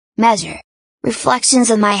measure. Reflections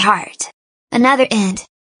of my heart. Another end.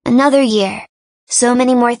 Another year. So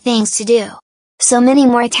many more things to do. So many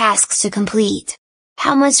more tasks to complete.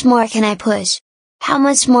 How much more can I push? How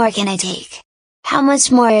much more can I take? How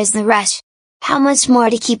much more is the rush? How much more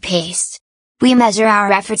to keep pace? We measure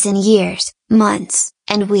our efforts in years, months,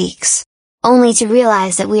 and weeks, only to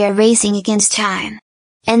realize that we are racing against time.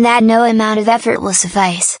 And that no amount of effort will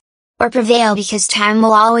suffice, or prevail, because time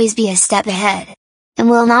will always be a step ahead, and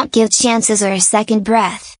will not give chances or a second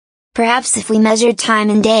breath. Perhaps if we measured time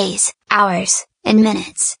in days, hours, and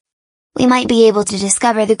minutes, we might be able to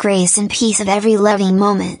discover the grace and peace of every loving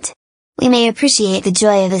moment. We may appreciate the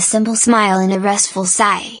joy of a simple smile and a restful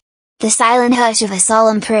sigh, the silent hush of a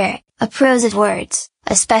solemn prayer, a prose of words,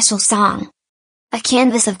 a special song, a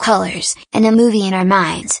canvas of colors, and a movie in our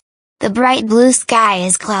minds. The bright blue sky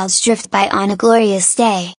as clouds drift by on a glorious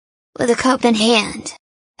day, with a cup in hand,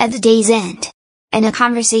 at the day's end, and a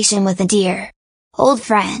conversation with a dear, old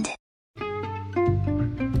friend.